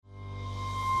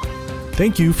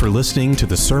Thank you for listening to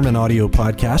the Sermon Audio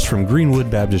Podcast from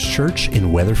Greenwood Baptist Church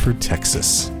in Weatherford,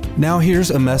 Texas. Now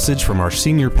here's a message from our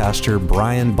senior pastor,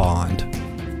 Brian Bond.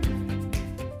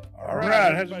 All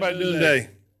right, how's everybody doing today?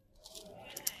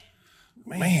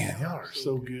 Man, y'all are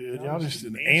so good. Y'all just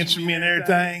didn't answer me and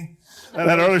everything.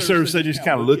 That early service, they just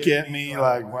kind of look at me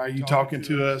like, why are you talking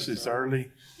to us? It's early.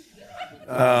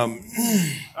 All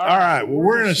right, well,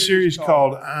 we're in a series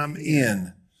called I'm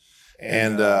In.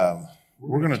 And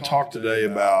we're going to talk today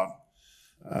about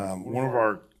one of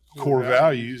our core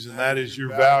values, and that is your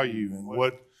value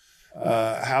and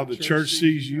how the church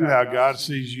sees you, how God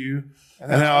sees you,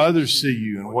 and how others see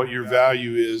you, and what your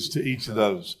value is to each of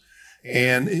those.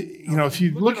 And, you know, if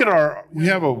you look at we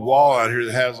have a wall out here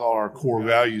that has all our core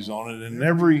values on it, and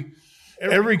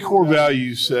every core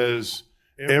value says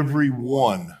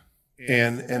everyone.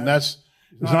 And it's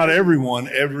not everyone,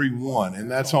 everyone. And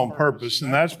that's on purpose.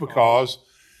 And that's because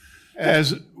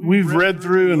as we've read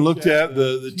through and looked at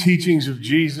the teachings of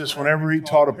Jesus, whenever he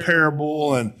taught a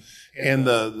parable and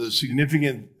the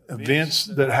significant events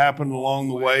that happened along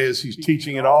the way as he's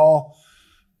teaching it all,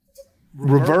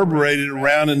 reverberated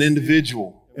around an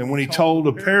individual. And when he told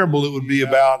a parable, it would be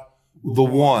about the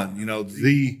one, you know,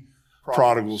 the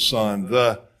prodigal son,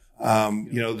 the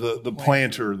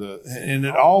planter, and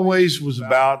it always was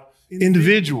about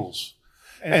individuals.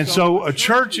 And so a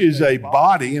church is a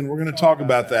body, and we're going to talk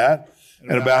about that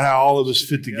and about how all of us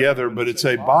fit together, but it's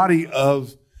a body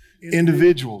of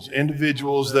individuals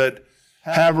that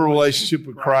have a relationship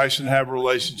with Christ and have a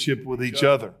relationship with each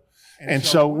other. And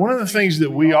so one of the things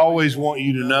that we always want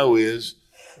you to know is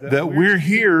that we're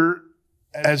here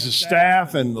as a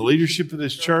staff and the leadership of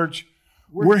this church.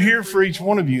 We're here for each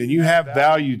one of you, and you have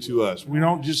value to us. We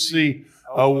don't just see,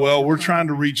 we're trying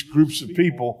to reach groups of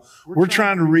people. We're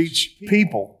trying to reach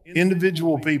people,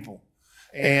 individual people.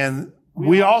 And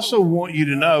we also want you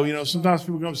to know, you know, sometimes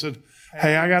people come and say,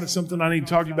 hey, I got something I need to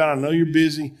talk to you about. I know you're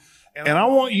busy. And I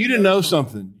want you to know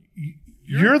something.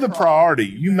 You're the priority.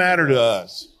 You matter to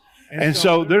us. And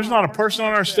so there's not a person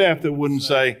on our staff that wouldn't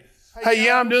say, hey,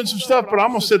 yeah, I'm doing some stuff, but I'm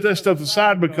going to set that stuff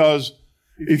aside because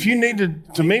if you need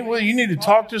to meet with you need to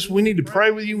talk to us, we need to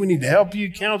pray with you, we need to help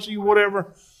you, counsel you,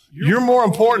 whatever. You're more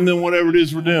important than whatever it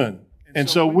is we're doing. And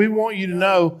so we want you to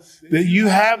know that you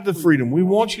have the freedom. We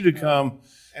want you to come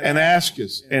and ask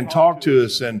us and talk to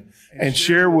us and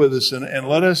share with us and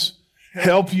let us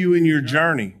help you in your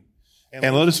journey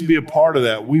and let us be a part of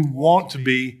that. We want to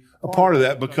be a part of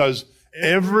that because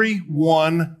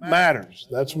everyone matters.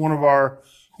 That's one of our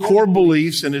core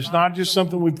beliefs, and it's not just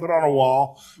something we put on a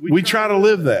wall. We try to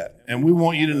live that, and we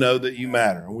want you to know that you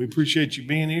matter. And we appreciate you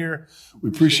being here. We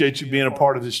appreciate you being a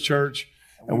part of this church,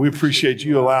 and we appreciate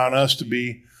you allowing us to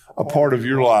be a part of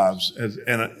your lives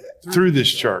through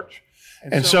this church.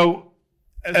 And so,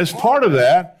 as part of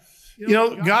that, you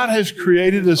know, God has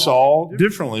created us all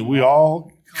differently. We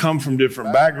all come from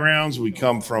different backgrounds. We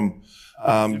come from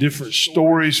different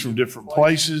stories from different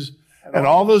places, and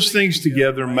all those things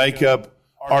together make up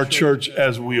our church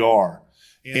as we are.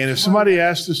 And if somebody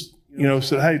asked us, you know,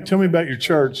 said, hey, tell me about your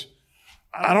church,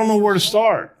 I don't know where to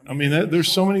start. I mean,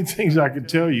 there's so many things I could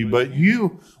tell you, but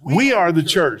we are the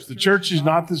church. The church is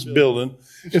not this building.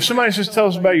 If somebody says, tell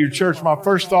us about your church, my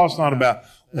first thought's not about,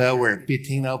 well, we're at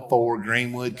 1504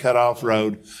 Greenwood Cutoff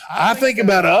Road. I think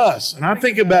about us, and I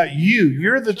think about you.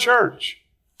 You're the church.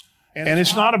 And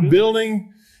it's not a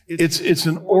building, it's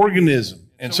an organism.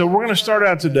 And so we're going to start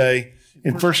out today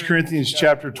in 1 Corinthians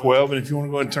chapter 12, and if you want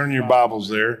to go ahead and turn your Bibles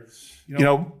there, you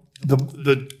know,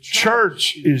 the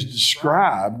church is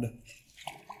described.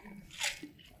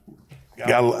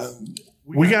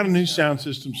 We got a new sound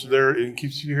system, so in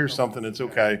case you hear something, it's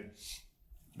okay.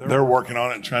 They're working on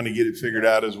it and trying to get it figured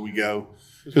out as we go.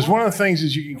 Because one of the things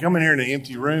is you can come in here in an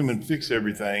empty room and fix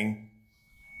everything.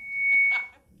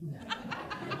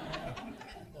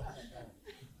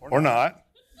 Or not.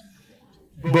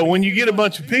 But when you get a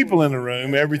bunch of people in the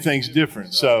room, everything's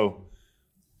different. So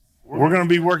we're going to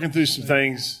be working through some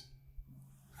things.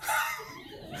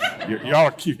 You're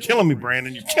killing me,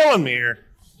 Brandon. You're killing me here.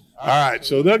 All right,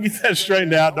 so they'll get that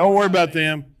straightened out. Don't worry about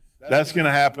them. That's going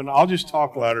to happen. I'll just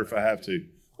talk louder if I have to,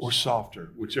 or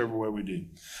softer, whichever way we do.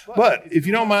 But if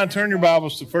you don't mind, turn your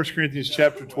Bibles to 1 Corinthians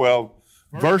chapter 12,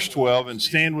 verse 12, and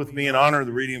stand with me in honor of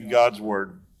the reading of God's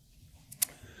Word.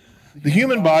 The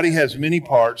human body has many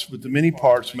parts, but the many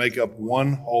parts make up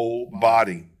one whole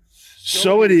body.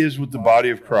 So it is with the body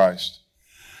of Christ.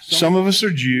 Some of us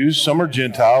are Jews, some are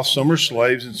Gentiles, some are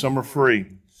slaves, and some are free.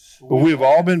 But we have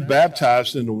all been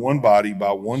baptized into one body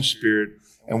by one Spirit,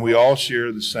 and we all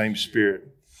share the same Spirit.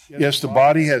 Yes, the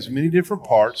body has many different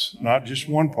parts, not just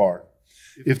one part.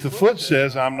 If the foot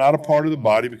says, I'm not a part of the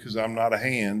body because I'm not a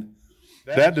hand,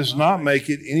 that does not make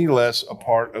it any less a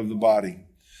part of the body.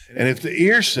 And if the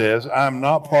ear says, I'm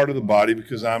not part of the body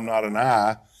because I'm not an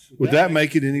eye, would that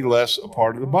make it any less a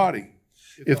part of the body?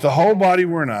 If the whole body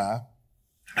were an eye,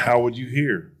 how would you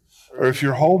hear? Or if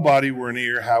your whole body were an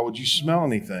ear, how would you smell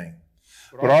anything?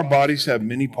 But our bodies have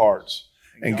many parts,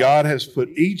 and God has put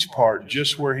each part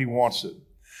just where he wants it.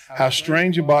 How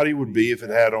strange a body would be if it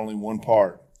had only one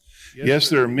part. Yes,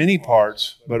 there are many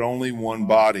parts, but only one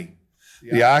body.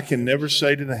 The eye can never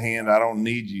say to the hand, I don't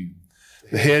need you.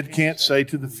 The head can't say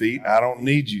to the feet, I don't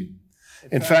need you.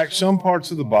 In fact, some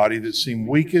parts of the body that seem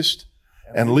weakest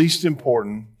and least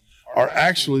important are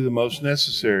actually the most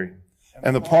necessary.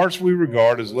 And the parts we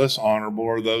regard as less honorable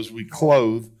are those we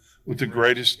clothe with the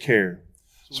greatest care.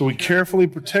 So we carefully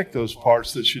protect those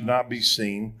parts that should not be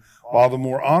seen, while the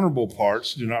more honorable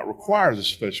parts do not require the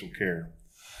special care.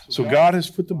 So God has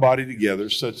put the body together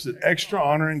such that extra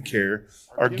honor and care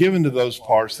are given to those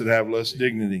parts that have less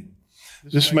dignity.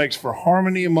 This makes for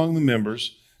harmony among the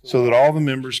members, so that all the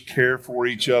members care for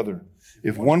each other.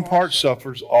 If one part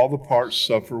suffers, all the parts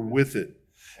suffer with it.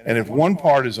 And if one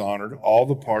part is honored, all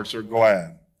the parts are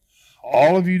glad.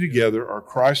 All of you together are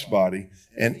Christ's body,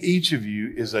 and each of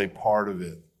you is a part of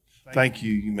it. Thank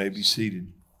you. You may be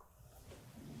seated.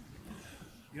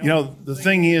 You know, the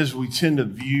thing is, we tend to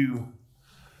view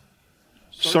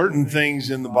certain things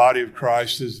in the body of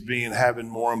Christ as having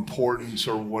more importance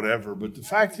or whatever. But the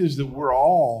fact is that we're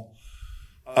all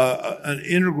an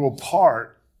integral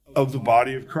part of the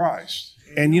body of Christ.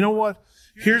 And you know what?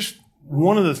 Here's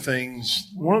one of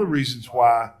the reasons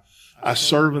why I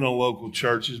serve in a local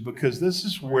church is because this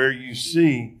is where you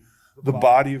see the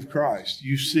body of Christ.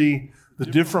 You see the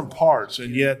different parts,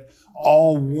 and yet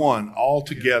all one, all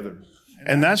together.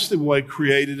 And that's the way God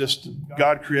created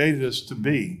us to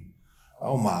be.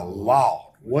 Oh, my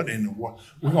Lord. What in the world?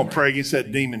 We're going to pray against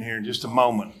that demon here in just a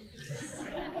moment.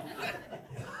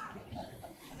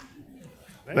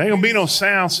 There ain't going to be no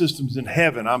sound systems in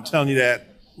heaven. I'm telling you that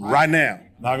right now.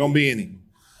 Not going to be any.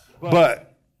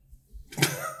 But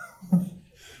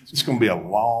it's going to be a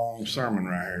long sermon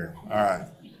right here. All right.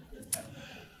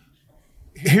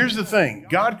 Here's the thing.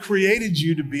 God created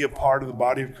you to be a part of the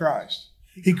body of Christ.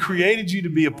 He created you to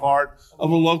be a part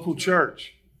of a local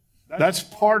church. That's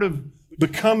part of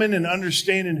becoming and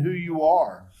understanding who you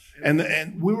are.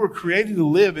 And we were created to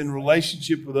live in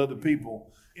relationship with other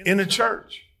people in a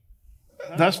church.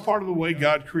 That's part of the way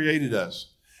God created us.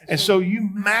 And so you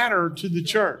matter to the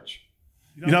church.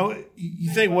 You know,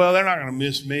 you think, well, they're not going to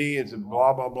miss me. It's a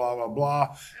blah, blah, blah, blah,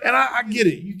 blah. And I get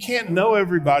it. You can't know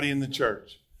everybody in the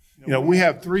church. You know, we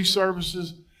have 3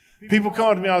 services. People come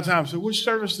up to me all the time and say, which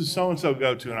service does so-and-so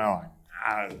go to? And I'm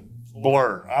like,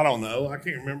 blur. I don't know. I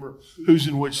can't remember who's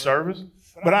in which service.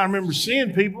 But I remember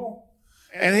seeing people.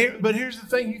 But here's the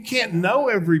thing. You can't know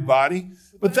everybody.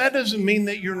 But that doesn't mean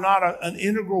that you're not an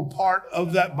integral part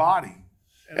of that body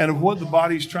and of what the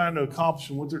body's trying to accomplish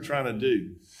and what they're trying to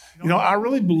do. You know, I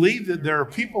really believe that there are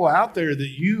people out there that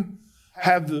you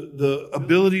have the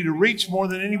ability to reach more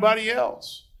than anybody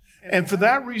else. And for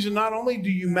that reason, not only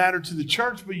do you matter to the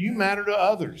church, but you matter to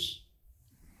others.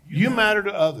 You matter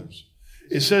to others.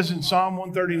 It says in Psalm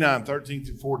 139, 13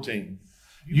 through 14,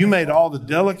 you made all the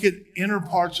delicate inner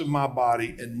parts of my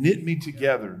body and knit me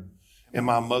together in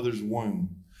my mother's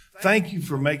womb. Thank you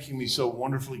for making me so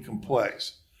wonderfully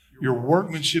complex. Your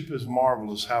workmanship is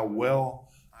marvelous, how well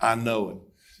I know it.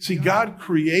 See, God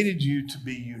created you to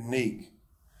be unique.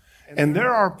 And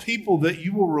there are people that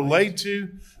you will relate to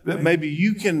that maybe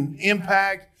you can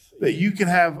impact, that you can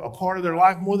have a part of their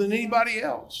life more than anybody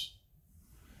else.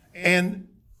 And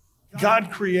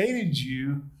God created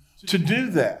you to do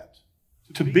that,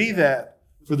 to be that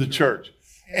for the church.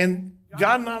 And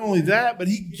God, not only that, but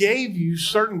he gave you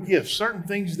certain gifts, certain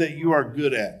things that you are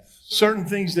good at, certain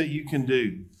things that you can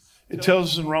do. It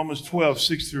tells us in Romans 12,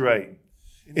 6 through 8.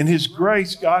 In his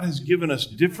grace, God has given us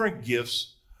different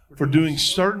gifts for doing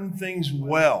certain things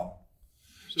well.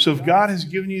 So if God has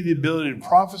given you the ability to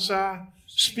prophesy,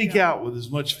 speak out with as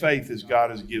much faith as God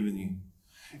has given you.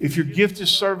 If your gift is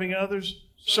serving others,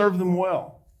 serve them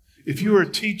well. If you are a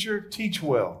teacher, teach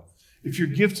well. If your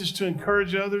gift is to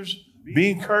encourage others, be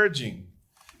encouraging.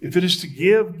 If it is to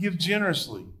give, give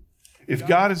generously. If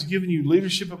God has given you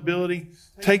leadership ability,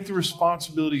 take the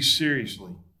responsibility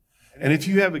seriously. And if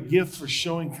you have a gift for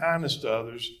showing kindness to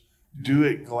others, do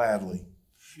it gladly.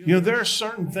 You know, there are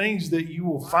certain things that you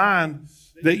will find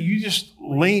that you just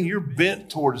you're bent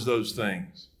towards those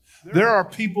things. There are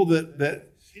people that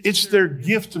it's their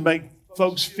gift to make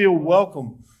folks feel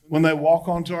welcome when they walk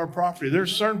onto our property.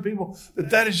 There's certain people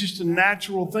that is just a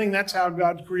natural thing. That's how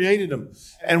God created them.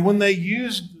 And when they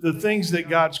use the things that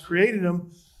God's created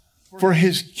them for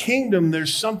his kingdom,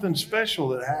 there's something special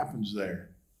that happens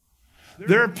there.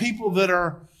 There are people that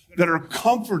are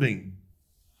comforting,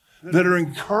 that are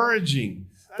encouraging.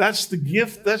 That's the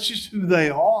gift. That's just who they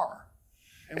are.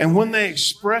 And when they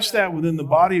express that within the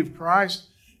body of Christ,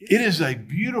 it is a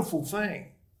beautiful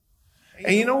thing.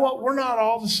 And you know what? We're not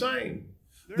all the same.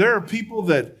 There are people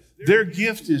that their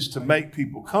gift is to make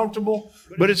people comfortable,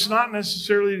 but it's not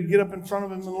necessarily to get up in front of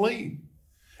them and lead.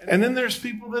 And then there's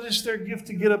people that it's their gift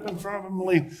to get up in front of them and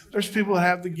lead. There's people that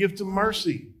have the gift of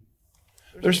mercy.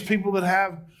 There's people that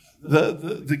have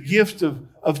the gift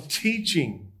of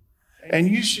teaching. And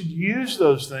you should use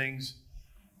those things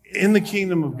in the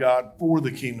kingdom of God for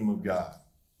the kingdom of God.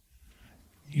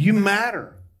 You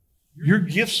matter. Your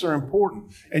gifts are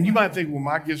important. And you might think, well,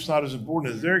 my gift's not as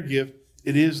important as their gift.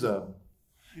 It is, though.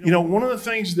 You know, one of the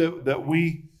things that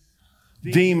we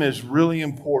deem as really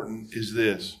important is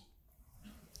this.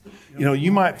 You know,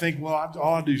 you might think, well,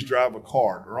 all I do is drive a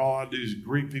cart, or all I do is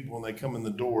greet people when they come in the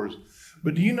doors.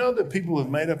 But do you know that people have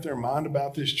made up their mind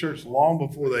about this church long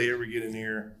before they ever get in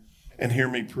here and hear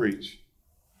me preach?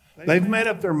 They've made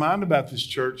up their mind about this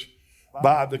church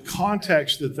by the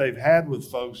contacts that they've had with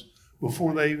folks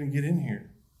before they even get in here.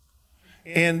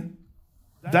 And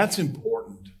that's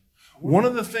important. One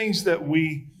of the things that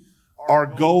our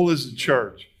goal as a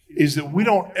church is that we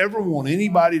don't ever want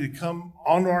anybody to come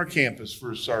onto our campus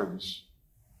for a service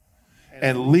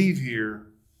and leave here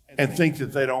and think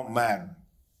that they don't matter.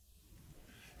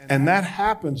 And that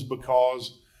happens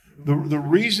because the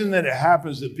reason that it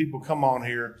happens that people come on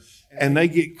here and they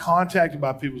get contacted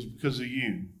by people is because of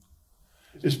you.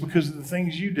 It's because of the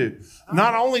things you do.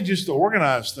 Not only just the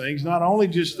organized things, not only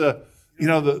just the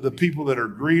people that are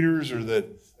greeters or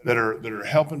that are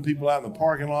helping people out in the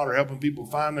parking lot or helping people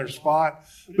find their spot,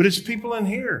 but it's people in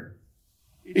here.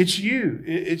 It's you.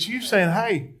 It's you saying,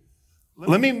 hey,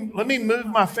 let me move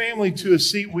my family to a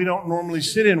seat we don't normally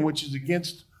sit in, which is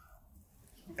against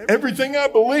everything I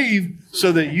believe,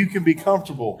 so that you can be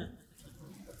comfortable.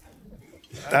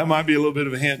 That might be a little bit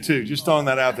of a hint too. Just throwing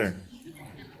that out there.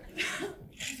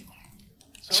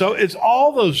 So it's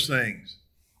all those things.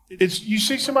 It's you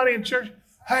see somebody in church,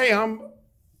 hey,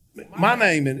 my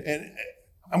name, and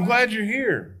I'm glad you're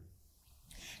here.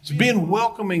 It's being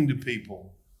welcoming to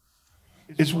people.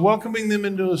 It's welcoming them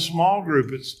into a small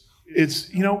group. It's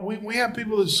we have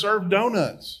people that serve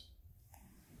donuts.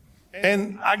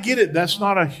 And I get it. That's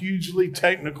not a hugely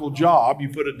technical job. You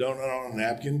put a donut on a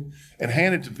napkin and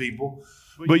hand it to people.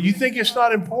 But you think it's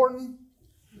not important?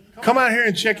 Come out here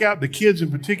and check out the kids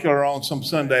in particular on some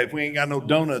Sunday if we ain't got no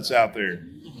donuts out there.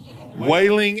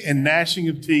 Wailing and gnashing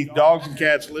of teeth, dogs and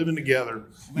cats living together,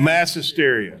 mass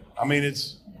hysteria. I mean,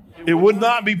 it would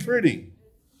not be pretty.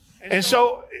 And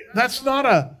so that's not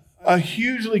a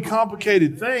hugely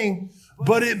complicated thing,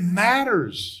 but it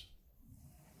matters.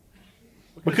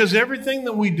 Because everything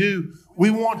that we do,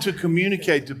 we want to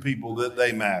communicate to people that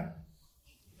they matter.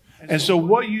 And so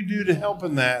what you do to help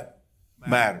in that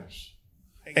matters.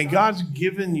 And God's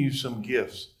given you some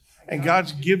gifts. And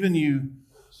God's given you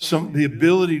the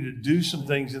ability to do some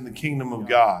things in the kingdom of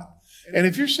God. And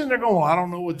if you're sitting there going, well, I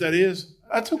don't know what that is,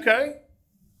 that's okay.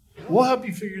 We'll help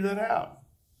you figure that out.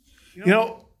 You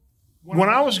know, when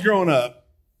I was growing up,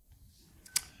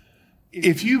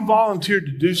 if you volunteered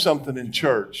to do something in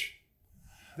church,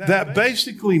 that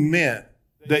basically meant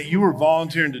that you were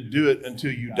volunteering to do it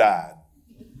until you died.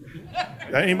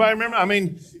 Anybody remember? I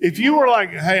mean, if you were like,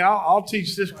 hey, I'll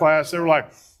teach this class, they were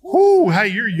like, whoo, hey,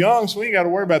 you're young, so we ain't got to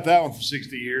worry about that one for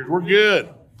 60 years. We're good.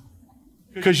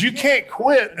 Because you can't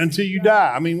quit until you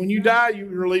die. I mean, when you die, you're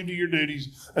relieved of your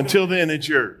duties. Until then, it's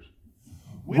yours.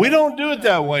 We don't do it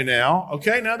that way now,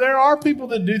 okay? Now, there are people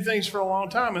that do things for a long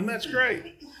time, and that's great.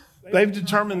 They've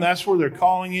determined that's where their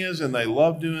calling is, and they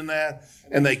love doing that,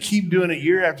 and they keep doing it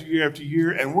year after year after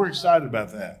year, and we're excited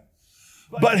about that.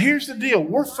 But here's the deal.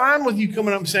 We're fine with you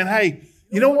coming up and saying, hey,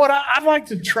 you know what? I'd like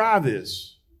to try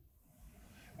this.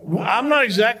 I'm not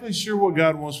exactly sure what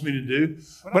God wants me to do,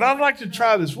 but I'd like to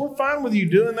try this. We're fine with you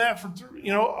doing that for,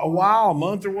 a while, a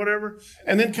month or whatever,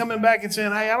 and then coming back and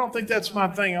saying, hey, I don't think that's my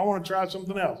thing. I want to try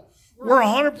something else. We're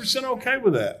 100% okay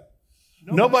with that.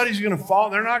 Nobody's going to fall.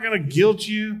 They're not going to guilt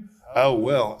you. Oh,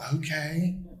 well,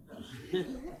 okay.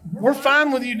 We're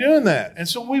fine with you doing that. And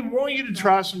so we want you to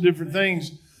try some different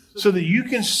things so that you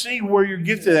can see where you're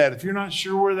gifted at if you're not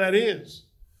sure where that is.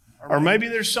 Or maybe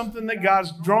there's something that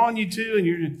God's drawn you to, and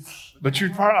you're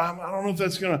probably, I don't know if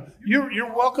that's going to,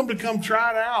 you're welcome to come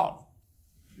try it out.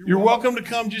 You're welcome to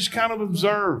come just kind of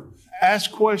observe,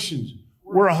 ask questions.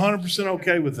 we're 100%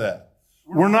 okay with that.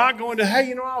 We're not going to,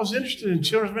 hey, I was interested in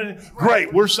children's ministry.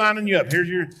 Great, we're signing you up.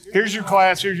 Here's your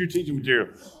class. Here's your teaching material.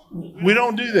 We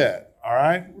don't do that, all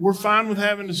right? We're fine with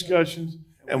having discussions,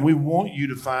 and we want you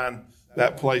to find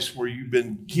that place where you've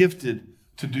been gifted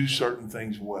to do certain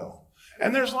things well.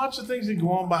 And there's lots of things that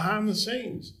go on behind the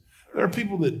scenes. There are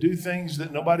people that do things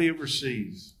that nobody ever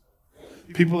sees.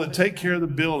 People that take care of the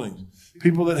buildings.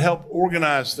 People that help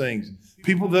organize things.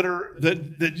 People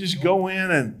that just go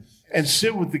in and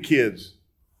sit with the kids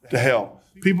to help.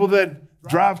 People that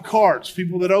drive carts.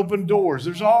 People that open doors.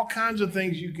 There's all kinds of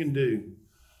things you can do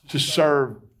to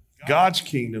serve God's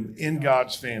kingdom in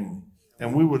God's family.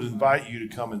 And we would invite you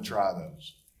to come and try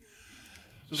those.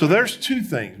 So there's two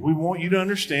things. We want you to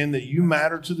understand that you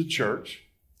matter to the church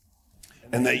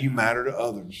and that you matter to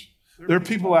others. There are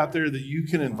people out there that you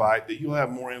can invite that you'll have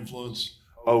more influence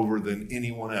over than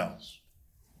anyone else.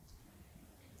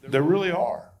 There really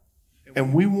are.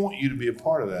 And we want you to be a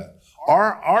part of that.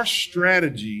 Our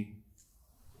strategy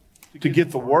to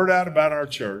get the word out about our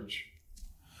church,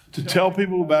 to tell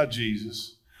people about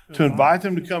Jesus, to invite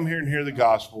them to come here and hear the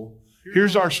gospel,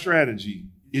 here's our strategy.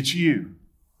 It's you.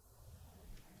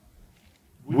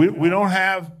 We don't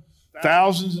have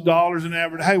thousands of dollars in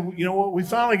average. Hey, you know what? We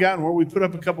finally gotten where we put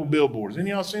up a couple billboards.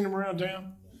 Any of y'all seen them around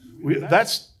town?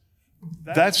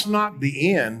 That's not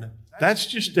the end. That's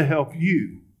just to help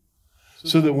you.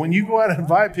 So that when you go out and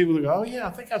invite people to go, oh, yeah, I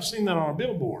think I've seen that on a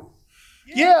billboard.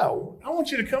 Yeah, I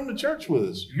want you to come to church with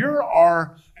us. You're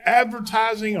our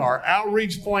advertising, our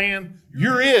outreach plan.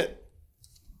 You're it.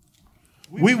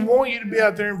 We want you to be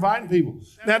out there inviting people.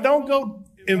 Now, don't go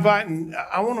inviting.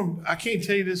 I can't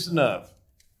tell you this enough.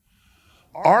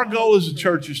 Our goal as a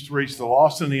church is to reach the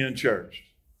lost and the unchurched.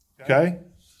 Okay?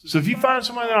 So if you find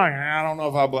somebody that like, I don't know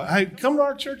if I believe. Hey, come to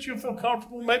our church. You'll feel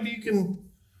comfortable. Maybe you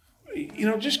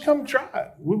can, just come try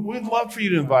it. We'd love for you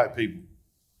to invite people.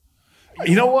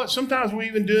 You know what? Sometimes we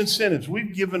even do incentives.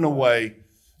 We've given away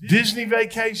Disney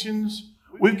vacations.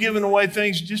 We've given away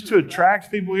things just to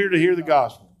attract people here to hear the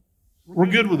gospel. We're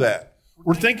good with that.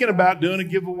 We're thinking about doing a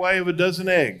giveaway of a dozen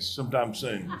eggs sometime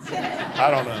soon.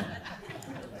 I don't know.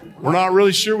 We're not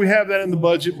really sure we have that in the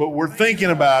budget, but we're thinking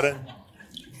about it.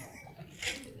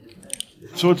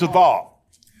 So it's a thought.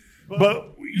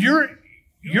 But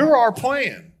you're our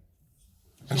plan.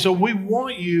 And so we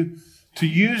want you to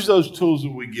use those tools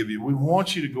that we give you. We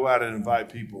want you to go out and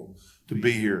invite people to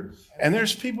be here. And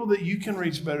there's people that you can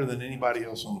reach better than anybody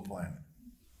else on the planet.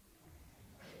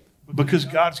 Because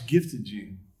God's gifted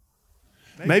you.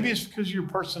 Maybe it's because of your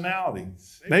personality.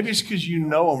 Maybe it's because you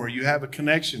know them or you have a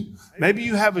connection. Maybe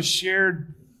you have a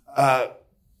shared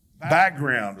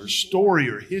background or story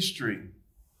or history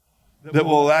that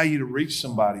will allow you to reach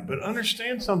somebody. But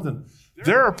understand something.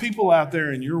 There are people out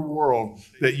there in your world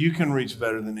that you can reach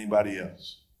better than anybody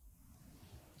else.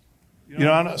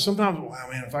 I know sometimes,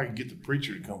 if I could get the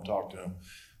preacher to come talk to him.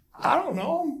 I don't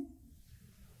know him.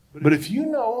 But if you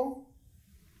know him,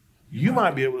 you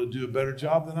might be able to do a better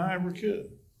job than I ever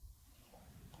could.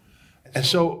 And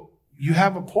so you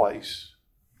have a place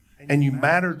and you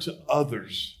matter to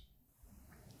others.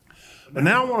 But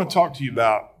now I want to talk to you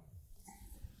about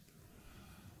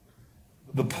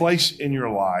the place in your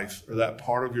life or that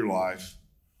part of your life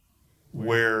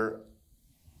where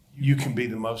you can be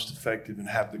the most effective and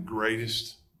have the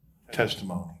greatest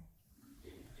testimony.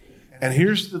 And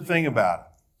here's the thing about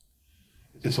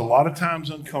it. It's a lot of times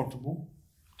uncomfortable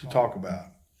to talk about.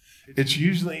 It's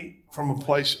usually from a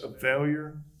place of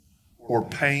failure or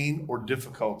pain or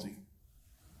difficulty.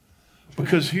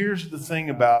 Because here's the thing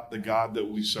about the God that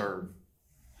we serve.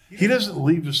 He doesn't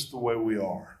leave us the way we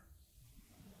are.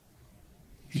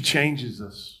 He changes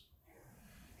us.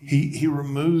 He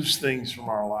removes things from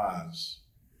our lives.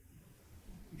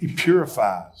 He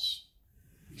purifies.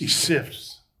 He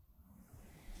sifts.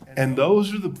 And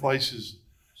those are the places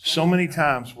so many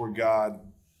times where God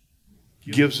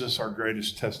gives us our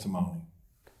greatest testimony.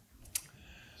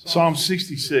 Psalm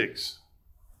 66.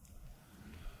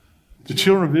 The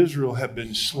children of Israel have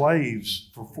been slaves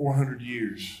for 400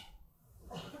 years.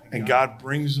 And God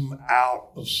brings them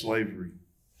out of slavery.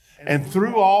 And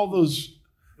through all those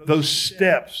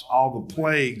steps, all the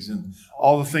plagues and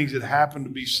all the things that happened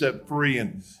to be set free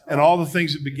and all the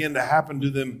things that begin to happen to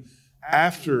them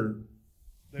after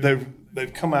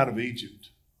they've come out of Egypt.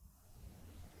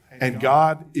 And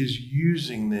God is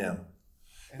using them.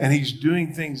 And He's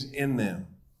doing things in them.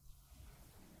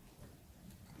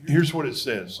 Here's what it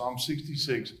says. Psalm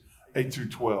 66, 8 through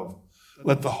 12.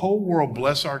 Let the whole world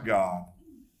bless our God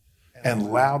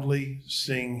and loudly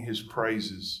sing His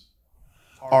praises.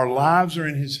 Our lives are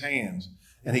in His hands,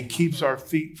 and He keeps our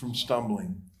feet from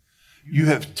stumbling. You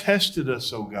have tested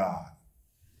us, O God.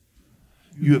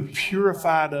 You have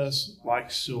purified us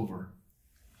like silver.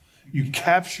 You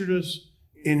captured us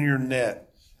in your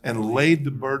net and laid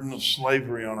the burden of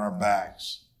slavery on our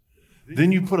backs.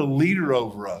 Then you put a leader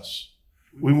over us.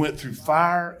 We went through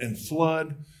fire and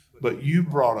flood, but you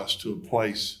brought us to a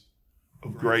place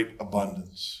of great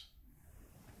abundance.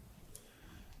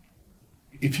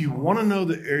 If you want to know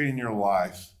the area in your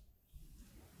life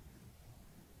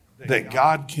that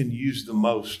God can use the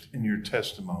most in your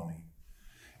testimony,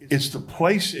 it's the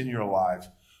place in your life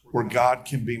where God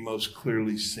can be most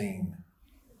clearly seen.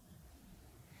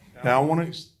 Now, I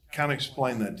want to kind of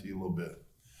explain that to you a little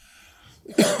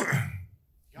bit.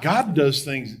 God does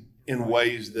things in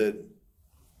ways that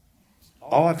a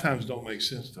lot of times don't make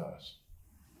sense to us.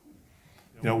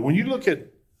 You know, when you look at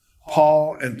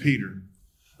Paul and Peter,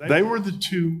 they were the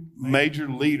two major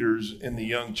leaders in the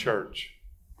young church,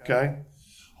 okay?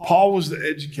 Paul was the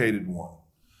educated one.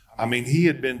 I mean, he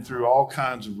had been through all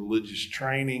kinds of religious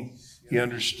training. He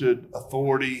understood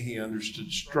authority. He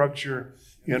understood structure.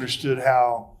 He understood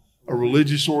how a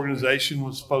religious organization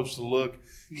was supposed to look.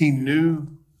 He knew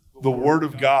the Word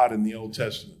of God in the Old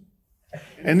Testament.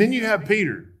 And then you have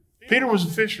Peter. Peter was a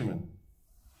fisherman.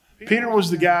 Peter was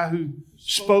the guy who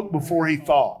spoke before he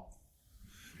thought.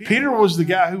 Peter was the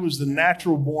guy who was the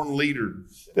natural born leader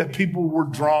that people were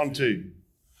drawn to.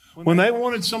 When they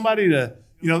wanted somebody to,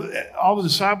 you know, all the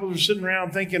disciples were sitting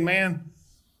around thinking, man,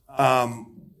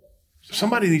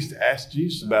 somebody needs to ask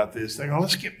Jesus about this. They go,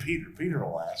 let's get Peter. Peter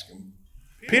will ask him.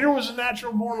 Peter was a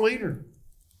natural born leader.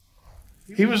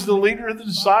 He was the leader of the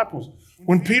disciples.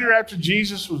 When Peter, after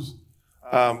Jesus was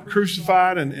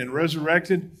crucified and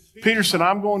resurrected, Peter said,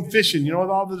 I'm going fishing. You know what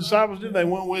all the disciples did? They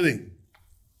went with him.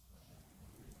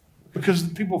 Because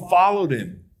the people followed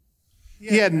him.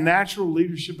 He had natural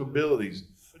leadership abilities,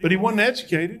 but he wasn't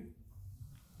educated.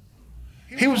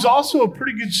 He was also a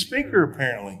pretty good speaker,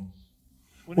 apparently.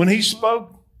 When he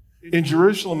spoke in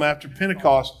Jerusalem after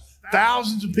Pentecost,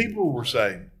 thousands of people were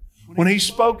saved. When he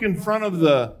spoke in front of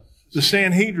the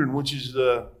Sanhedrin, which is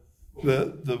the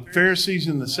Pharisees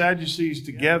and the Sadducees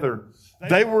together,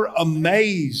 they were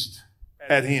amazed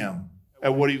at him,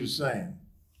 at what he was saying,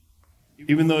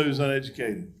 even though he was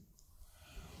uneducated.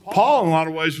 Paul, in a lot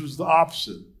of ways, was the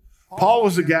opposite. Paul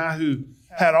was a guy who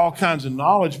had all kinds of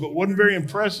knowledge, but wasn't very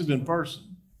impressive in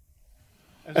person.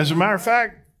 As a matter of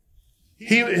fact,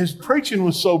 his preaching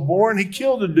was so boring, he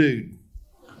killed a dude.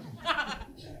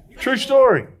 True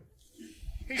story.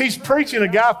 He's preaching, a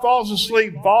guy falls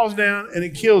asleep, falls down, and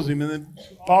it kills him. And then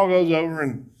Paul goes over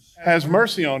and has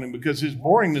mercy on him because his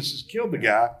boringness has killed the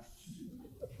guy.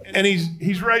 And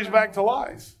he's raised back to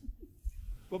life.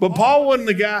 But Paul wasn't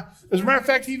the guy. As a matter of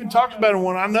fact, he even talks about it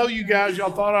one. I know you guys,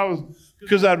 y'all thought I was,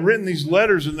 because I'd written these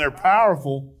letters and they're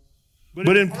powerful.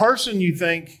 But in person, you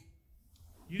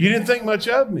didn't think much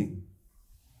of me.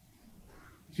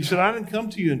 He said, I didn't come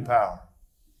to you in power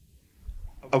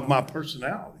of my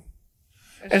personality.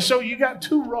 And so you got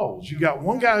two roles. You got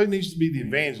one guy who needs to be the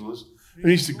evangelist, who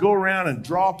needs to go around and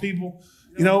draw people,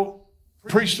 you know,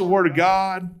 preach the word of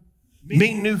God,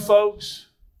 meet new folks.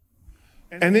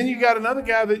 And then you got another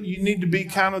guy that you need to be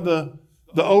kind of the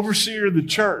overseer of the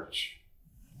church,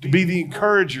 to be the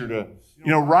encourager, to,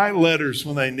 you know, write letters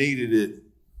when they needed it.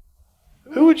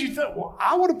 Who would you think? Well,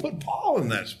 I would have put Paul in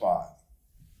that spot.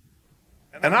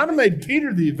 And I'd have made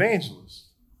Peter the evangelist.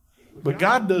 But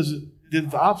God did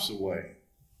it the opposite way.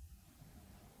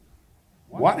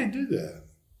 Why did he do that?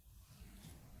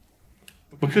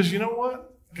 Because you know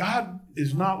what? God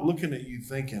is not looking at you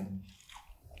thinking,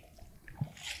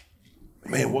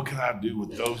 man, what can I do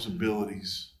with those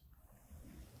abilities?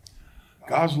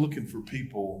 God's looking for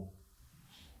people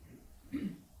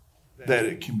that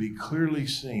it can be clearly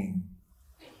seen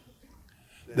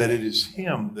that it is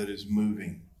him that is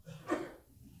moving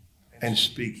and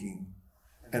speaking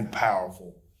and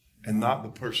powerful and not the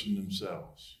person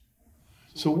themselves.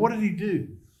 So what did he do?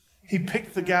 He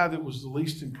picked the guy that was the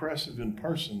least impressive in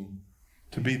person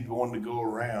to be the one to go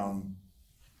around,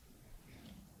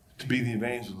 to be the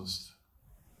evangelist,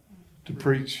 to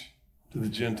preach to the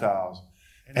Gentiles.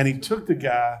 And he took the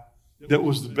guy that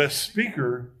was the best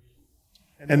speaker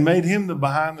and made him the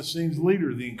behind-the-scenes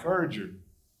leader, the encourager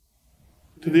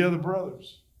to the other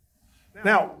brothers.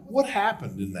 Now, what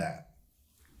happened in that?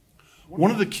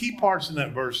 One of the key parts in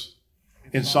that verse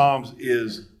in Psalms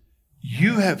is,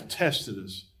 you have tested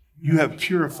us. You have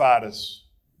purified us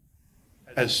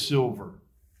as silver.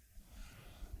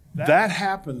 That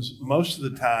happens most of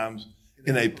the times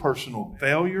in a personal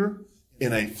failure,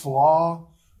 in a flaw,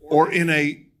 or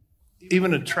in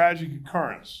even a tragic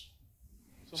occurrence.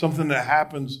 Something that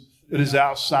happens that is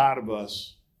outside of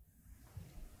us.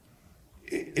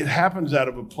 it happens out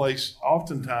of a place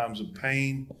oftentimes of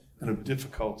pain and of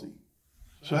difficulty.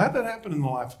 So how'd that happen in the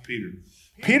life of Peter?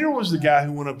 Peter was the guy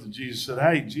who went up to Jesus and said,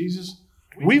 hey, Jesus,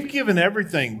 we've given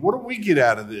everything. What do we get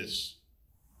out of this?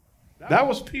 That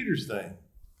was Peter's thing.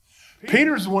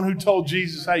 Peter's the one who told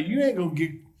Jesus, hey, you're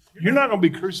not going to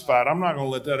be crucified. I'm not going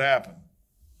to let that happen.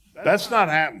 That's not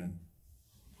happening.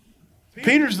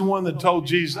 Peter's the one that told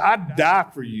Jesus, I'd die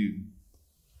for you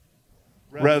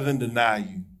rather than deny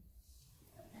you.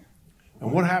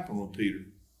 And what happened with Peter?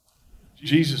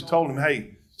 Jesus told him,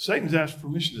 hey, Satan's asked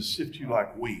permission to sift you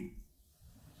like wheat.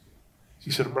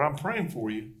 He said, but I'm praying for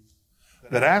you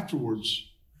that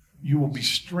afterwards you will be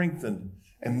strengthened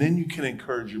and then you can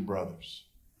encourage your brothers.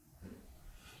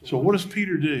 So what does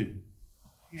Peter do?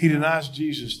 He denies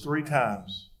Jesus 3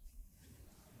 times.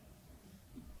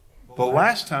 The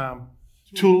last time,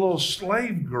 to a little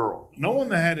slave girl, no one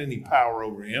that had any power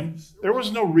over him. There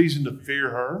was no reason to fear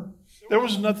her. There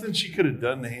was nothing she could have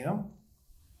done to him.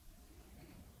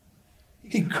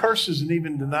 He curses and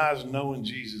even denies knowing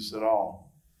Jesus at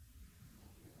all.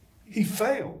 He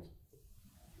failed.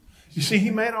 You see, he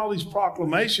made all these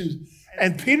proclamations,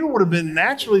 and Peter would have been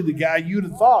naturally the guy you'd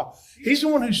have thought. He's the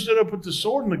one who stood up with the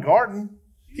sword in the garden.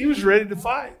 He was ready to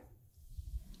fight.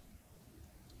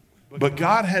 But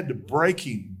God had to break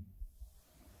him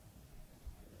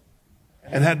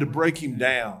and had to break him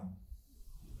down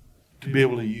to be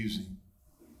able to use him.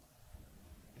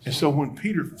 And so when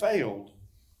Peter failed,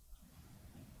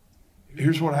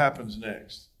 here's what happens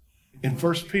next. In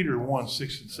 1 Peter 1,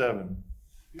 6 and 7,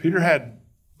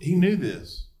 he knew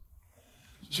this.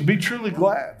 So be truly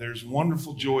glad. There's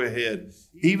wonderful joy ahead,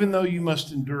 even though you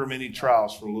must endure many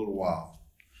trials for a little while.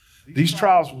 These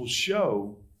trials will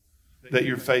show that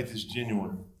your faith is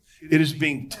genuine. It is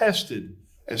being tested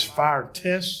as fire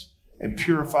tests and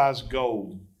purifies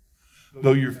gold,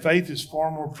 though your faith is far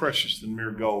more precious than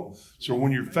mere gold. So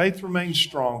when your faith remains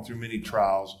strong through many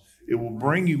trials, it will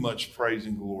bring you much praise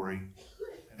and glory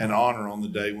and honor on the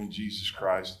day when Jesus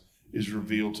Christ is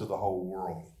revealed to the whole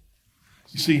world.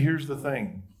 You see, here's the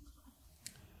thing.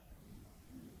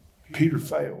 Peter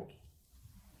failed.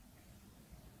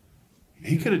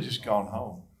 He could have just gone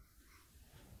home,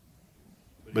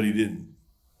 but he didn't.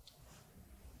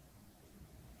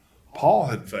 Paul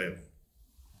had failed.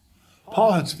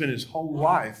 Paul had spent his whole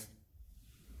life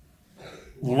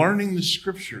learning the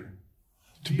Scripture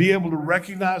to be able to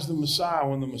recognize the Messiah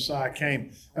when the Messiah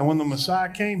came. And when the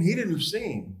Messiah came, he didn't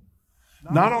see him.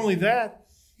 Not only that,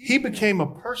 he became a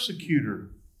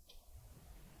persecutor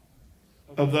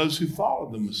of those who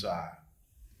followed the Messiah.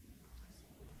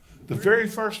 The very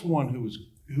first one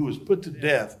who was put to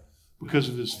death because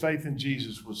of his faith in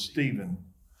Jesus was Stephen.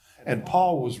 And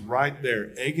Paul was right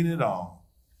there, egging it on.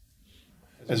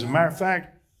 As a matter of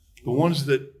fact, the ones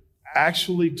that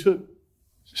actually took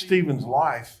Stephen's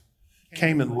life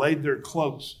came and laid their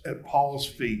cloaks at Paul's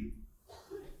feet,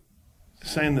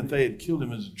 saying that they had killed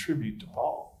him as a tribute to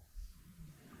Paul.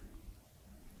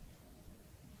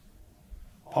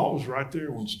 Paul was right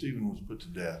there when Stephen was put to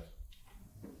death.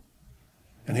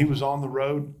 And he was on the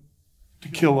road to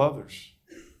kill others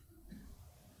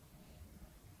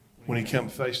when he came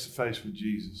face to face with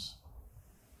Jesus.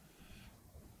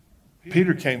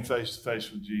 Peter came face to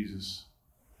face with Jesus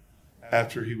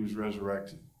after he was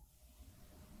resurrected.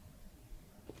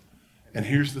 And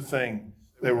here's the thing.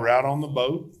 They were out on the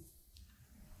boat.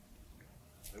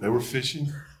 They were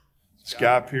fishing. This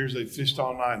guy appears. They fished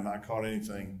all night and not caught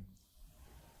anything.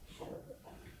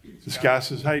 This guy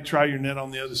says, hey, try your net on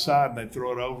the other side. And they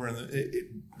throw it over.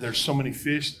 And there's so many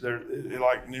fish, it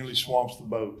like nearly swamps the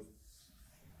boat.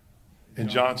 And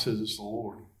John says, it's the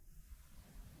Lord.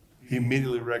 He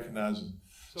immediately recognizes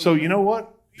it. So you know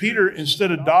what? Peter,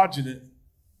 instead of dodging it,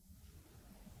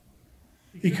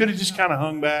 he could have just kind of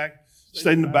hung back,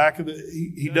 stayed in the back of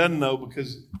he doesn't know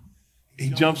because he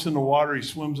jumps in the water, he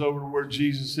swims over to where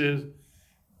Jesus is,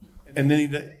 and then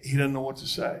he doesn't know what to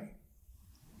say.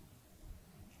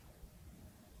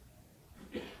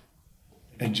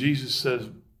 And Jesus says,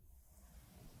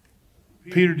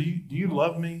 Peter, do you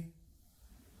love me?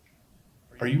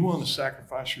 Are you willing to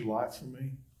sacrifice your life for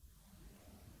me?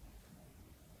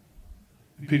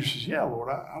 And Peter says, yeah, Lord,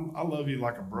 I love you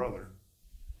like a brother.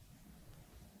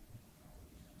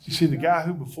 You see, the guy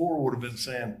who before would have been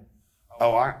saying,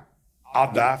 oh,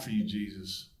 I'll die for you,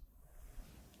 Jesus.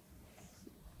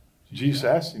 Jesus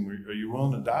asked him, are you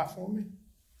willing to die for me?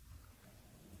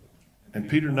 And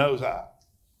Peter knows I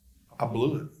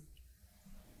blew it.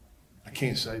 I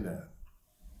can't say that.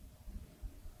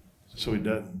 So he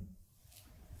doesn't.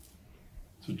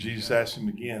 So Jesus asked him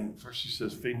again. First he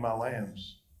says, feed my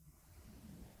lambs.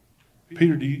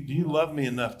 Peter, do you love me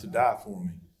enough to die for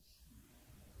me?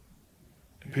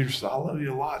 And Peter said, I love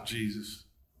you a lot, Jesus,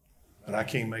 but I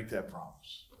can't make that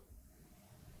promise.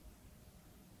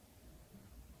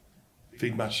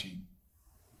 Feed my sheep.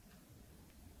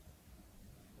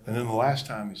 And then the last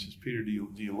time he says, Peter, do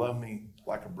you love me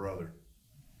like a brother?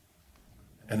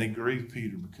 And it grieved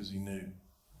Peter because he knew.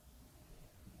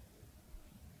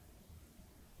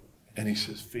 And he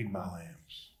says, feed my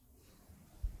lambs.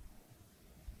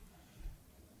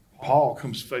 Paul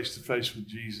comes face to face with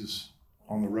Jesus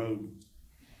on the road.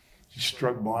 He's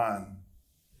struck blind.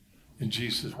 And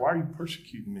Jesus says, why are you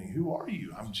persecuting me? Who are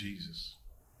you? I'm Jesus.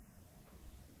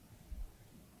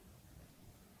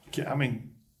 I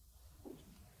mean,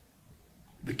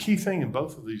 the key thing in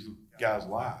both of these guys'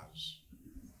 lives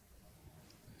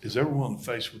is they were willing to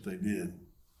face what they did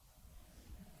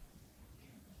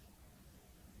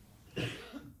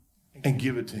and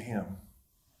give it to him.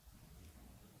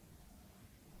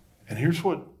 And here's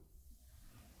what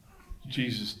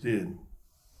Jesus did.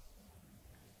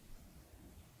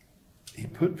 He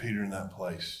put Peter in that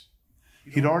place.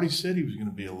 He'd already said he was going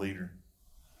to be a leader,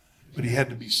 but he had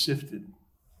to be sifted.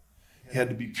 He had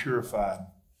to be purified.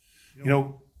 You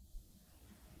know,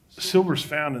 silver's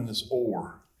found in this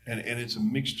ore, and it's a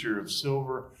mixture of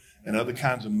silver and other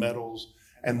kinds of metals.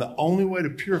 And the only way to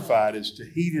purify it is to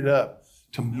heat it up,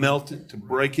 to melt it, to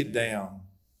break it down,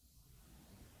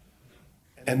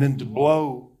 and then to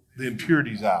blow the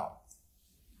impurities out.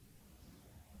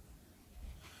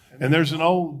 And there's an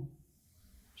old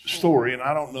story, and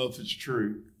I don't know if it's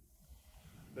true,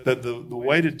 that the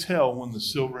way to tell when the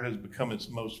silver has become its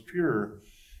most pure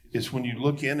is when you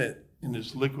look in it in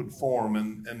its liquid form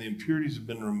and the impurities have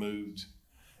been removed,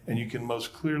 and you can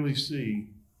most clearly see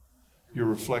your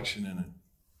reflection in it.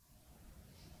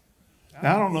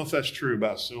 Now, I don't know if that's true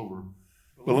about silver,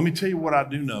 but let me tell you what I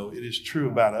do know. It is true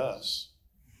about us.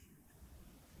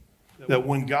 That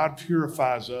when God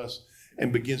purifies us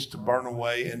and begins to burn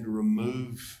away and to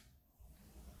remove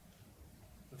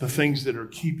the things that are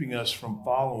keeping us from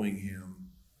following him,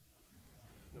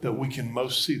 that we can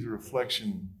most see the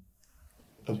reflection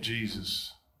of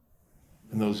Jesus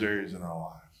in those areas in our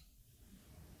lives.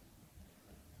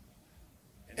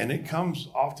 And it comes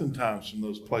oftentimes from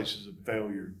those places of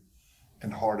failure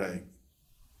and heartache.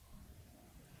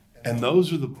 And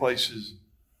those are the places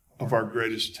of our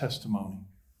greatest testimony.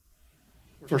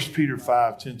 1 Peter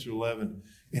 5, 10 through 11,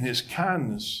 in his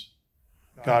kindness,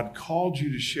 God called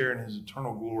you to share in his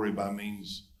eternal glory by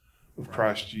means of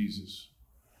Christ Jesus.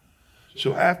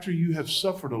 So after you have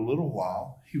suffered a little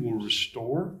while, he will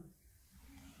restore,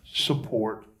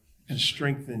 support, and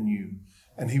strengthen you,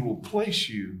 and he will place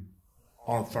you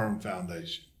on a firm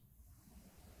foundation.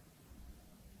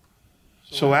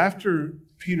 So after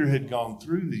Peter had gone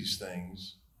through these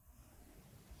things,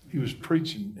 he was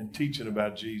preaching and teaching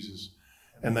about Jesus.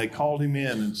 And they called him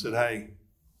in and said, hey,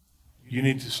 you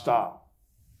need to stop.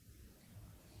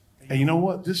 And you know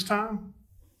what? This time,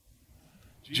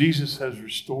 Jesus has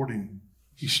restored him.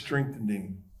 He's strengthened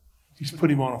him. He's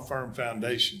put him on a firm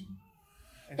foundation.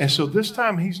 And so this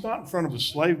time, he's not in front of a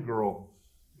slave girl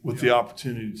with the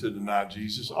opportunity to deny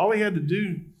Jesus. All he had to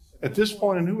do at this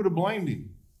point, and who would have blamed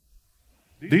him?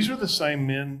 These are the same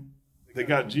men that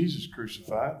got Jesus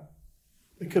crucified.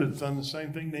 They could have done the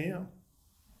same thing to him.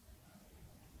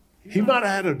 He might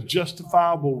have had a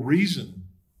justifiable reason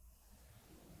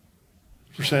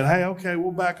for saying, hey, okay,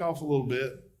 we'll back off a little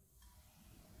bit.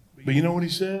 But you know what he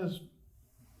says?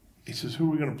 He says, who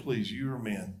are we going to please? You or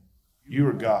men? You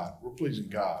or God? We're pleasing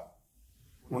God.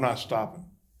 We're not stopping.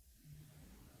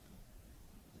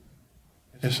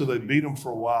 And so they beat him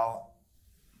for a while,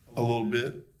 a little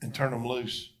bit, and turned him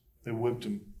loose. They whipped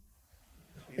him.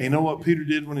 And you know what Peter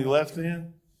did when he left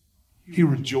then? He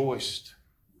rejoiced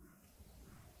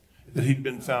that he'd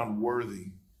been found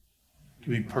worthy to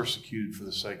be persecuted for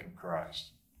the sake of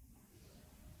Christ.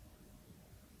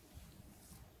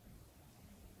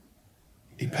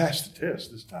 He passed the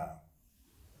test this time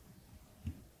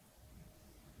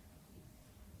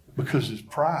because his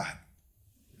pride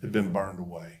had been burned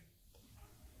away.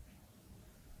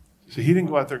 See, he didn't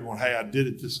go out there going, hey, I did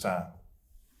it this time.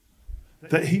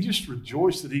 That he just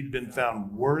rejoiced that he'd been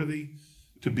found worthy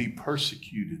to be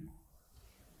persecuted.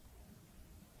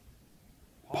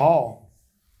 Paul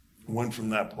went from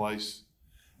that place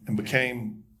and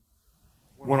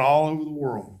went all over the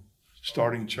world,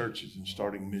 starting churches and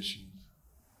starting missions.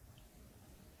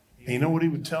 And you know what he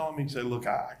would tell them? He'd say, look,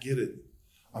 I get it.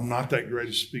 I'm not that great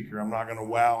a speaker. I'm not going to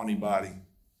wow anybody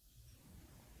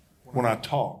when I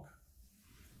talk.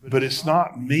 But it's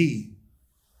not me.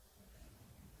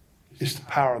 It's the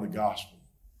power of the gospel.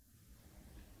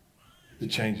 that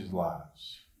changes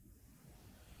lives.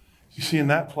 You see, in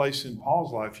that place in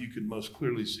Paul's life, you could most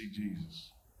clearly see Jesus.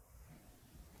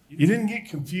 You didn't get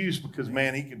confused because,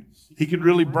 man, he could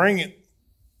really bring it.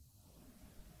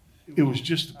 It was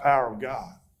just the power of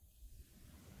God.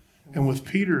 And with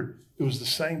Peter, it was the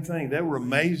same thing. They were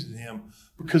amazed at him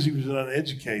because he was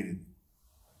uneducated.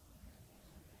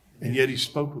 And yet he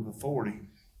spoke with authority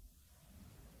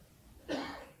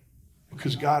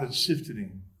because God had sifted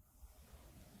him.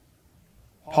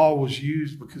 Paul was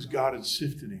used because God had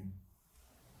sifted him.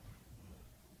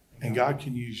 And God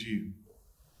can use you.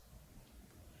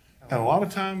 And a lot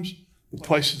of times, the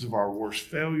places of our worst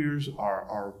failures,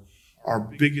 our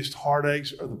biggest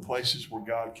heartaches are the places where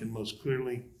God can most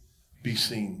clearly be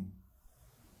seen.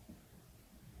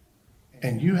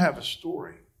 And you have a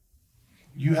story.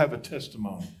 You have a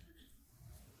testimony.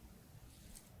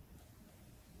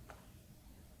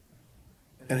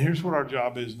 And here's what our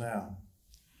job is now.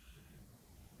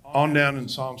 On down in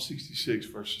Psalm 66,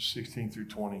 verses 16 through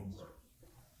 20.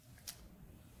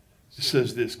 It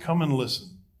says this, "Come and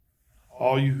listen,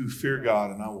 all you who fear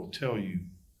God, and I will tell you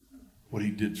what he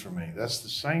did for me." That's the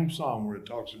same psalm where it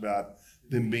talks about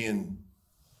them being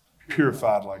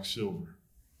purified like silver,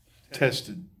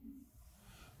 tested,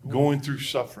 going through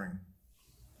suffering.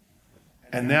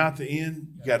 And now at the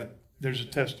end, there's a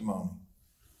testimony.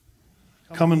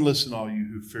 "Come and listen, all you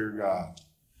who fear God,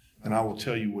 and I will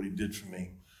tell you what he did for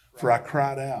me. For I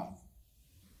cried out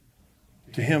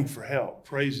to him for help,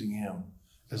 praising him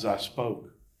as I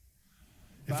spoke.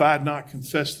 If I had not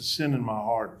confessed the sin in my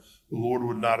heart, the Lord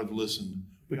would not have listened.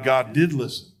 But God did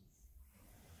listen.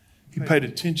 He paid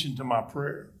attention to my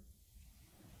prayer.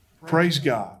 Praise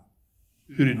God,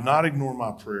 who did not ignore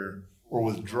my prayer or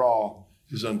withdraw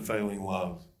his unfailing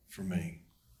love for me."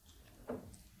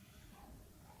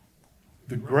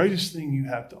 The greatest thing you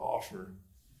have to offer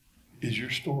is your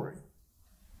story.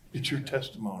 It's your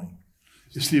testimony.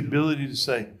 It's the ability to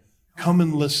say, "Come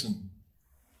and listen,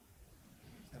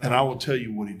 and I will tell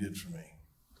you what he did for me."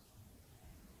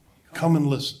 Come and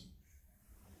listen.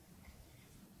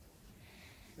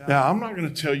 Now, I'm not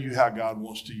going to tell you how God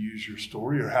wants to use your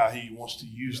story or how he wants to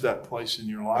use that place in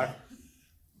your life.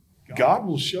 God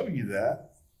will show you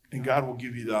that, and God will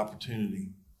give you the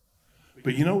opportunity.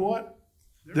 But you know what?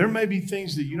 There may be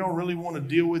things that you don't really want to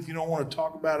deal with, you don't want to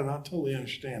talk about, and I totally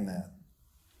understand that.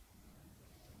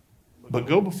 But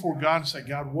go before God and say,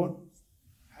 "God,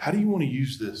 how do you want to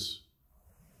use this?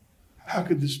 How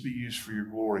could this be used for your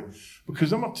glory?"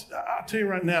 Because I'll tell you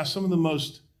right now, some of the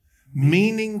most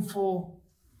meaningful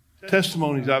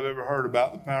testimonies I've ever heard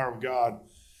about the power of God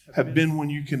have been when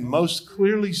you can most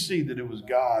clearly see that it was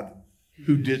God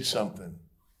who did something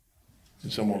in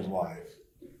someone's life.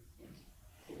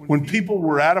 When people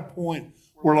were at a point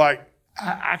where like,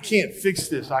 I can't fix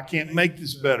this. I can't make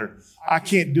this better. I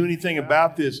can't do anything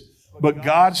about this. But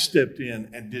God stepped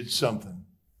in and did something.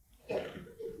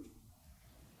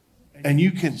 And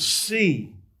you can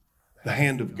see the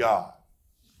hand of God.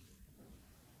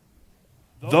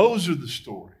 Those are the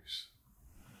stories.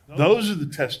 Those are the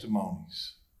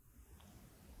testimonies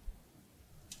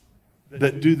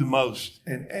that do the most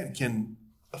and can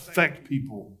affect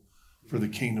people for the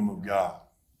kingdom of God.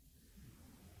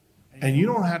 And you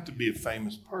don't have to be a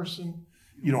famous person.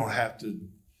 You don't have to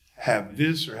have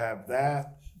this or have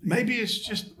that. Maybe it's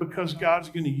just because God's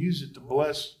going to use it to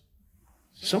bless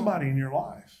somebody in your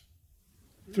life,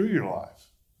 through your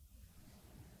life.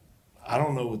 I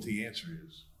don't know what the answer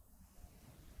is.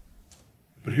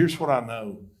 But here's what I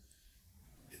know,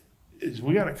 is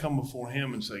we got to come before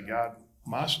him and say, God,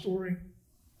 my story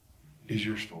is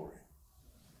your story.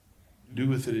 Do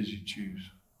with it as you choose.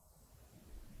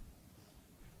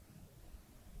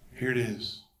 Here it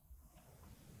is.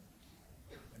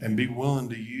 And be willing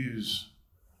to use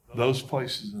those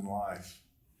places in life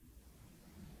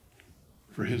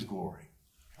for his glory.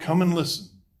 Come and listen.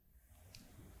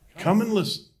 Come and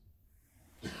listen.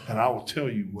 And I will tell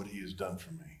you what he has done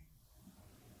for me.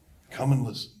 Come and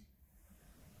listen.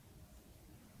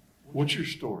 What's your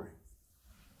story?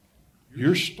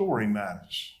 Your story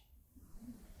matters.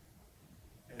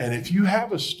 And if you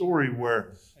have a story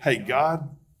where, hey,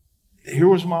 God, here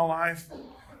was my life,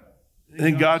 and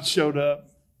then God showed up,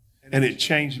 and it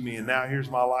changed me, and now here's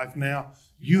my life now,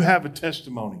 you have a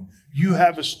testimony. You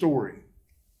have a story.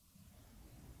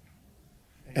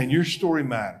 And your story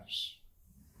matters.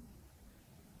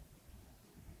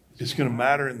 It's going to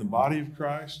matter in the body of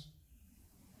Christ.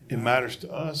 It matters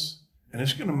to us, and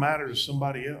it's going to matter to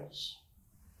somebody else.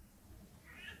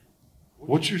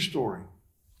 What's your story?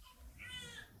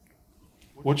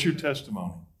 What's your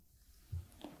testimony?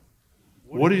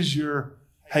 What is your,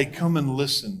 hey, come and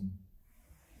listen,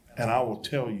 and I will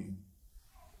tell you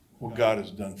what God has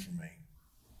done for me.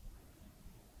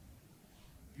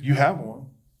 You have one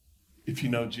if you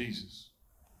know Jesus.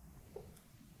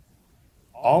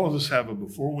 All of us have a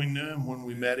before we knew him, when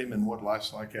we met him, and what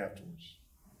life's like afterwards.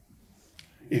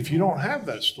 If you don't have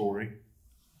that story,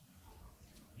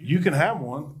 you can have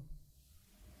one.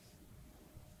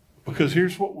 Because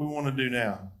here's what we want to do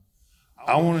now.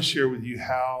 I want to share with you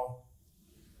how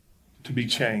to be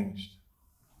changed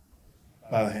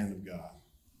by the hand of God,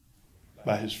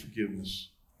 by his forgiveness.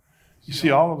 You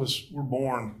see, all of us, we're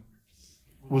born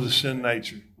with a sin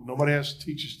nature. Nobody has to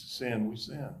teach us to sin. We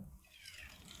sin.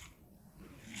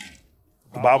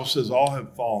 The Bible says all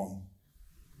have fallen.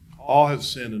 All have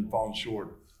sinned and fallen short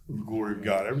of the glory of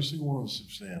God. Every single one of us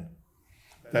have sinned.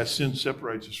 That sin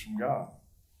separates us from God.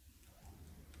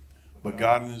 But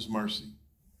God in his mercy,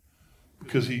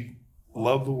 because he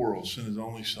loved the world, sent his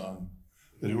only Son,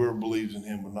 that whoever believes in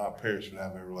him would not perish but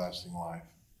have everlasting life.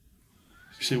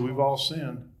 You see, we've all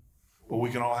sinned, but we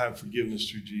can all have forgiveness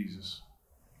through Jesus.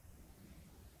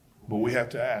 But we have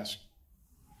to ask.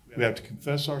 We have to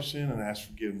confess our sin and ask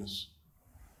forgiveness.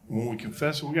 And when we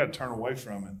confess it, we got to turn away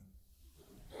from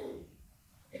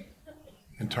it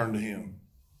and turn to him.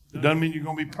 It doesn't mean you're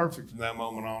going to be perfect from that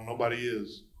moment on. Nobody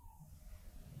is.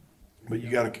 But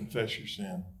you got to confess your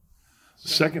sin. The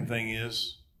second thing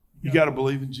is, you got to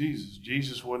believe in Jesus.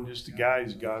 Jesus wasn't just a guy,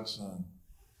 he's God's Son.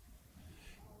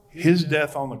 His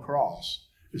death on the cross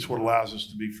is what allows us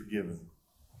to be forgiven.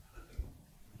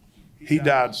 He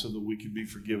died so that we could be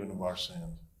forgiven of our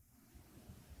sins.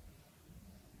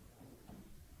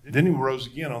 Then he rose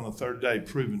again on the third day,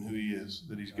 proving who he is,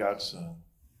 that he's God's Son.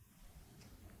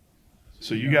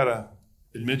 So you got to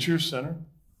admit you're a sinner.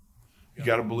 You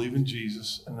got to believe in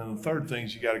Jesus. And then the third thing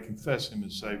is you got to confess him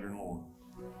as Savior and Lord.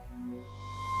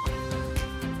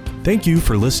 Thank you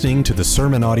for listening to the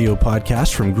Sermon Audio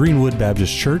Podcast from Greenwood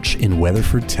Baptist Church in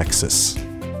Weatherford, Texas.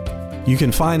 You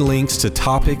can find links to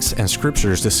topics and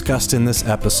scriptures discussed in this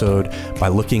episode by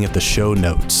looking at the show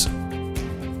notes.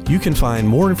 You can find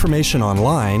more information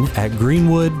online at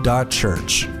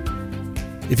greenwood.church.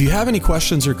 If you have any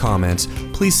questions or comments,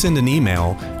 please send an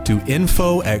email to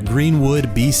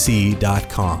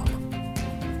info@greenwoodbc.com.